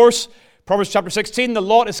verse, of course, Proverbs chapter 16, the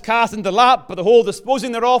lot is cast into the lap, but the whole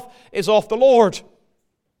disposing thereof is of the Lord.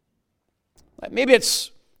 Maybe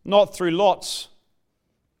it's not through lots,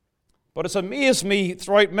 but it's amazed me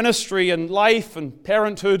throughout ministry and life and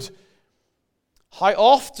parenthood how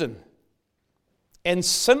often in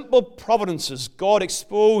simple providences God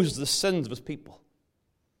exposed the sins of His people.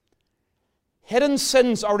 Hidden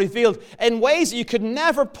sins are revealed in ways that you could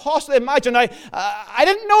never possibly imagine. I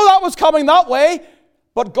didn't know that was coming that way,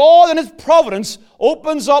 but God in His providence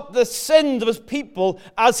opens up the sins of His people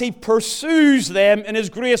as He pursues them in His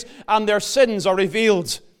grace, and their sins are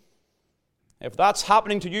revealed. If that's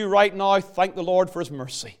happening to you right now, thank the Lord for His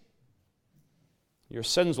mercy. Your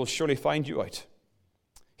sins will surely find you out.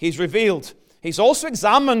 He's revealed. He's also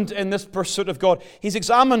examined in this pursuit of God. He's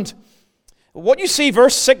examined. What you see,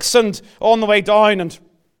 verse 6 and on the way down, and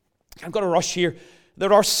I've got to rush here.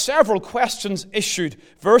 There are several questions issued.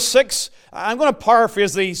 Verse 6, I'm going to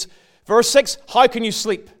paraphrase these. Verse 6, how can you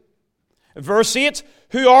sleep? Verse 8,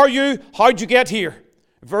 who are you? How'd you get here?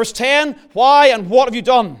 Verse 10, why and what have you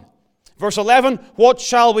done? Verse 11, what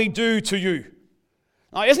shall we do to you?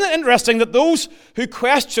 Now, isn't it interesting that those who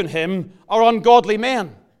question him are ungodly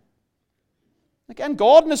men? Again,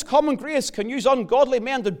 God in His common grace can use ungodly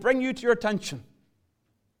men to bring you to your attention,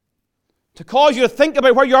 to cause you to think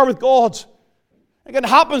about where you are with God. Again, it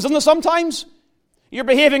happens, doesn't it, sometimes? You're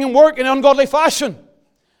behaving and working in an ungodly fashion,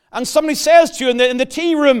 And somebody says to you in the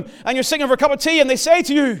tea room, and you're sitting over a cup of tea, and they say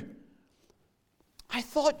to you, I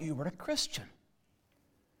thought you were a Christian.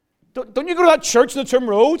 Don't you go to that church on the Trim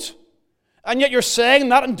Road? And yet you're saying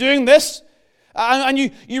that and doing this, and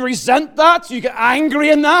you resent that, you get angry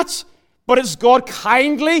in that, but it's God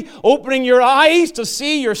kindly opening your eyes to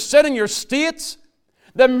see your sin and your state,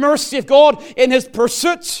 the mercy of God in His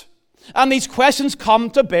pursuit. And these questions come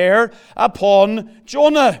to bear upon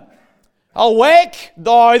Jonah. Awake,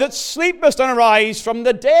 thou that sleepest, and arise from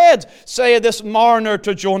the dead, saith this mariner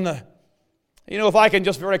to Jonah. You know, if I can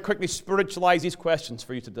just very quickly spiritualize these questions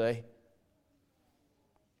for you today.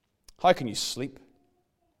 How can you sleep?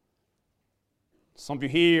 Some of you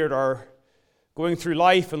here are going through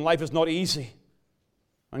life, and life is not easy.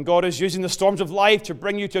 And God is using the storms of life to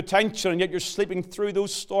bring you to attention, and yet you're sleeping through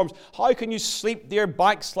those storms. How can you sleep, dear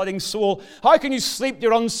backsliding soul? How can you sleep,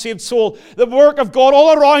 dear unsaved soul? The work of God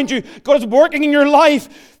all around you. God is working in your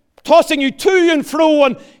life, tossing you to and fro,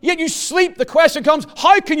 and yet you sleep. The question comes,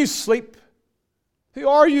 how can you sleep? Who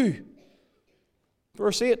are you?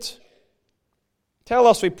 Verse 8. Tell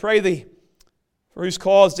us, we pray thee, for whose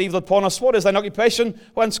cause is evil upon us. What is thine occupation?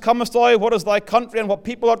 Whence comest thou? What is thy country, and what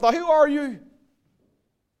people art thou? Who are you?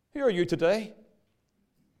 Who are you today?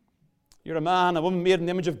 You're a man, a woman made in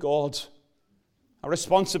the image of God. A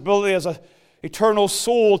responsibility as an eternal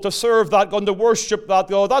soul to serve that God and to worship that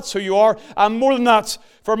God. That's who you are. And more than that,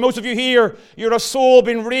 for most of you here, you're a soul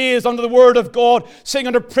being raised under the Word of God, sitting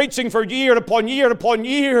under preaching for year upon year upon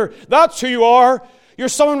year. That's who you are. You're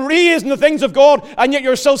someone raised in the things of God, and yet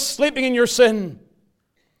you're still sleeping in your sin.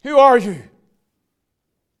 Who are you?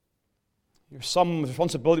 You're some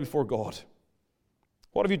responsibility before God.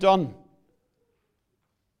 What have you done?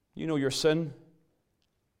 You know your sin.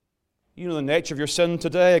 You know the nature of your sin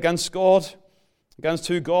today against God, against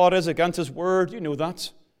who God is, against His Word. You know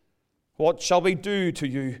that. What shall we do to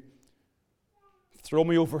you? Throw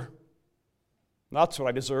me over. That's what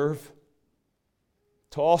I deserve.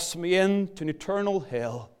 Toss me into an eternal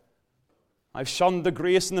hell. I've shunned the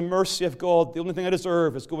grace and the mercy of God. The only thing I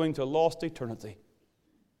deserve is going to a lost eternity.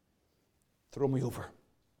 Throw me over.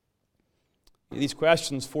 These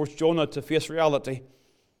questions force Jonah to face reality,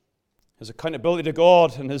 his accountability to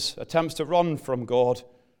God and his attempts to run from God.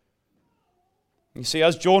 You see,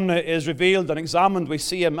 as Jonah is revealed and examined, we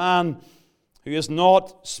see a man who is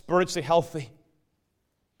not spiritually healthy.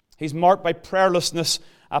 He's marked by prayerlessness.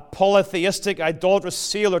 A polytheistic, idolatrous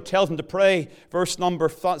sailor tells him to pray. Verse number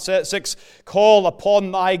 6, call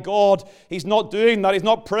upon thy God. He's not doing that. He's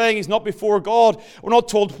not praying. He's not before God. We're not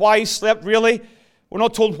told why he slept, really. We're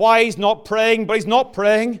not told why he's not praying, but he's not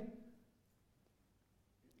praying.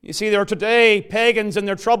 You see, there are today pagans in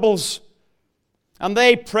their troubles, and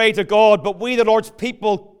they pray to God, but we, the Lord's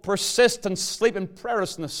people, persist and sleep in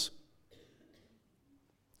prayerlessness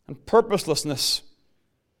and purposelessness.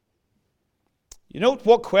 You note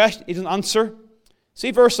what question he doesn't answer?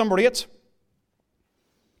 See verse number 8.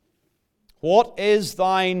 What is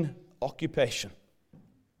thine occupation?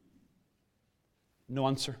 No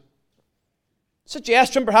answer.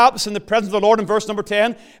 Suggestion perhaps in the presence of the Lord in verse number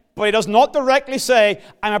 10, but he does not directly say,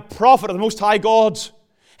 I'm a prophet of the Most High God.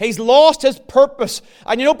 He's lost his purpose.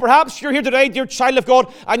 And you know, perhaps you're here today, dear child of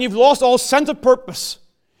God, and you've lost all sense of purpose.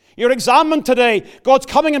 You're examined today. God's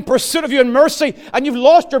coming in pursuit of you in mercy, and you've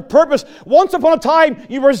lost your purpose. Once upon a time,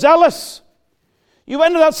 you were zealous. You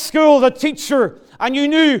went to that school as a teacher, and you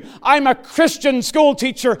knew, I'm a Christian school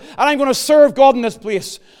teacher, and I'm going to serve God in this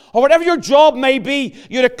place. Or whatever your job may be,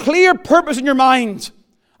 you had a clear purpose in your mind.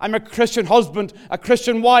 I'm a Christian husband, a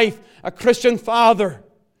Christian wife, a Christian father,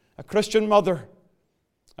 a Christian mother,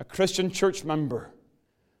 a Christian church member.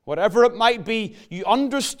 Whatever it might be, you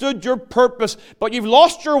understood your purpose, but you've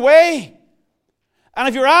lost your way. And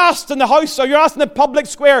if you're asked in the house or you're asked in the public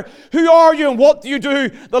square, who are you and what do you do?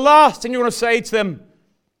 The last thing you're going to say to them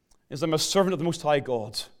is, I'm a servant of the Most High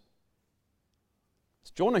God.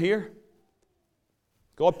 It's Jonah here.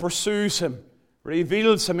 God pursues him,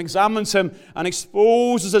 reveals him, examines him, and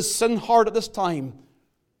exposes his sin heart at this time.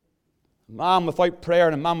 A man without prayer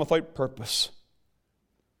and a man without purpose.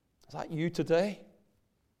 Is that you today?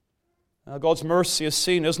 Now, God's mercy is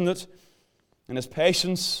seen, isn't it? In His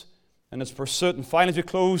patience, in His pursuit, and finally, as we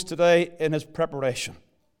close today, in His preparation.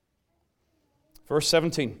 Verse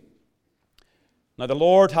 17. Now the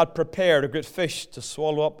Lord had prepared a great fish to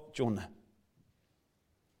swallow up Jonah.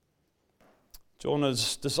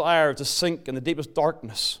 Jonah's desire to sink in the deepest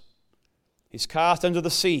darkness. He's cast into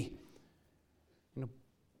the sea. You know,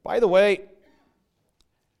 by the way,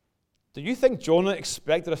 do you think Jonah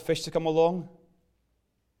expected a fish to come along?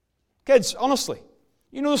 Kids, honestly,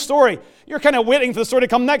 You know the story. You're kind of waiting for the story to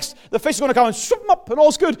come next. The fish is going to come and swoop him up, and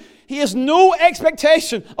all's good. He has no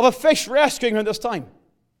expectation of a fish rescuing him at this time.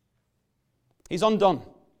 He's undone.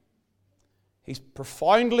 He's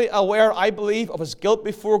profoundly aware, I believe, of his guilt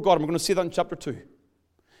before God. And we're going to see that in chapter 2.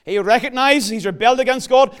 He recognizes he's rebelled against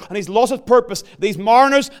God and he's lost his purpose. These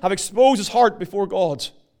mariners have exposed his heart before God.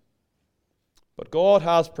 But God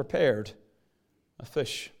has prepared a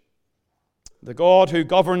fish. The God who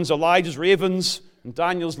governs Elijah's ravens and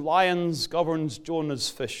Daniel's lions governs Jonah's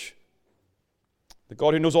fish. The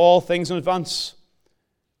God who knows all things in advance,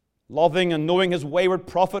 loving and knowing his wayward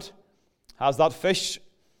prophet, has that fish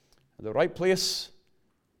at the right place,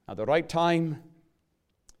 at the right time,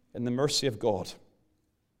 in the mercy of God.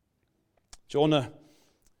 Jonah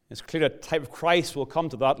is clearly a type of Christ. We'll come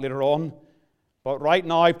to that later on. But right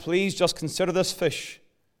now, please just consider this fish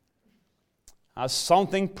as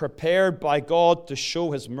something prepared by God to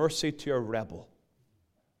show his mercy to a rebel.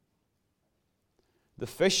 The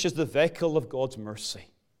fish is the vehicle of God's mercy.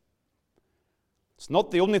 It's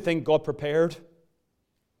not the only thing God prepared.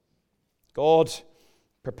 God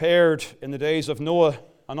prepared in the days of Noah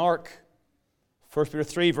an ark. 1 Peter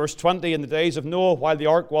 3, verse 20, in the days of Noah, while the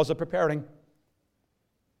ark was preparing.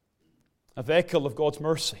 A vehicle of God's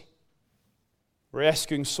mercy,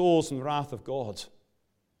 rescuing souls from the wrath of God.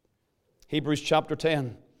 Hebrews chapter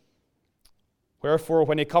 10. Wherefore,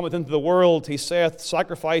 when he cometh into the world, he saith,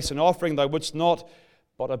 Sacrifice and offering thou wouldst not,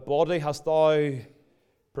 but a body hast thou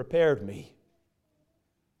prepared me.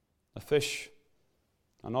 A fish,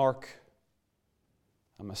 an ark,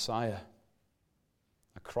 a Messiah,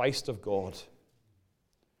 a Christ of God.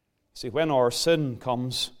 See, when our sin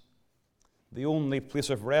comes, the only place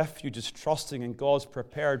of refuge is trusting in God's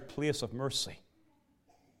prepared place of mercy.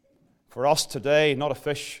 For us today, not a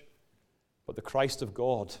fish, but the Christ of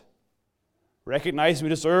God. Recognizing we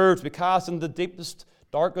deserve to be cast into the deepest,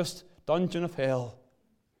 darkest dungeon of hell,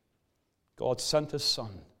 God sent his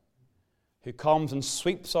Son, who comes and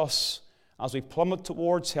sweeps us as we plummet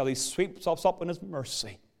towards hell. He sweeps us up in his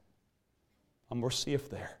mercy, and we're safe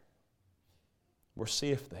there. We're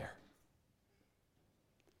safe there.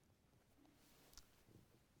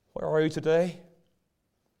 Where are you today?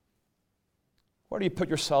 Where do you put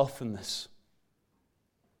yourself in this?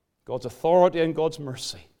 God's authority and God's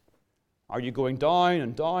mercy. Are you going down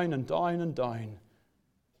and down and down and down?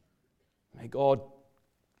 May God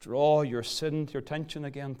draw your sin to your attention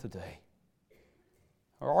again today.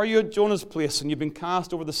 Or are you at Jonah's place and you've been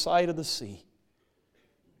cast over the side of the sea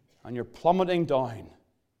and you're plummeting down?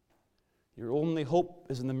 Your only hope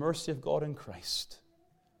is in the mercy of God in Christ.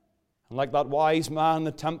 And like that wise man in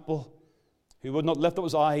the temple who would not lift up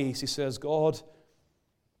his eyes, he says, God,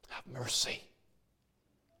 have mercy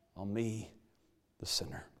on me, the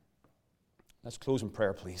sinner. Let's close in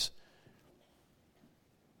prayer, please.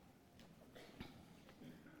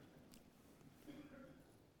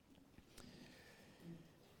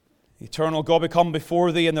 Eternal God, we come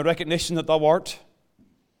before thee in the recognition that thou art,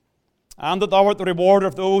 and that thou art the rewarder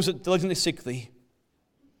of those that diligently seek thee.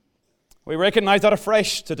 We recognize that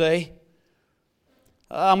afresh today.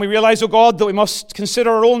 And we realize, O God, that we must consider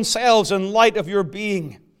our own selves in light of your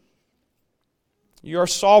being. You are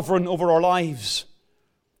sovereign over our lives,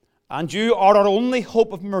 and you are our only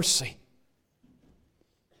hope of mercy.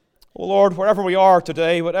 O Lord, wherever we are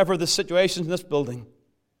today, whatever the situations in this building,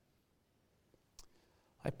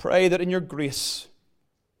 I pray that in your grace,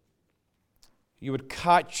 you would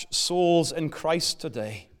catch souls in Christ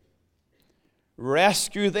today.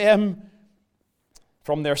 Rescue them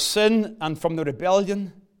from their sin and from their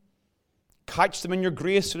rebellion. Catch them in your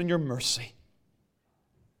grace and in your mercy.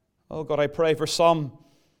 Oh God, I pray for some,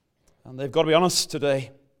 and they've got to be honest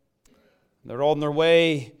today. They're on their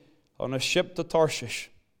way on a ship to Tarshish,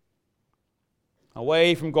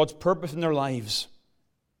 away from God's purpose in their lives.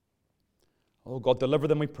 Oh God, deliver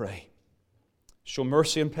them, we pray. Show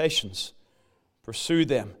mercy and patience. Pursue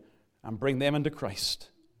them and bring them into Christ.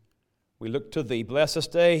 We look to thee. Bless this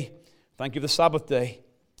day. Thank you for the Sabbath day.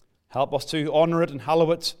 Help us to honor it and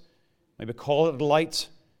hallow it. Maybe call it a delight.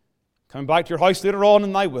 Coming back to your house later on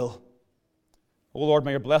in thy will. O Lord,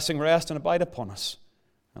 may your blessing rest and abide upon us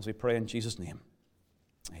as we pray in Jesus' name.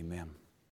 Amen.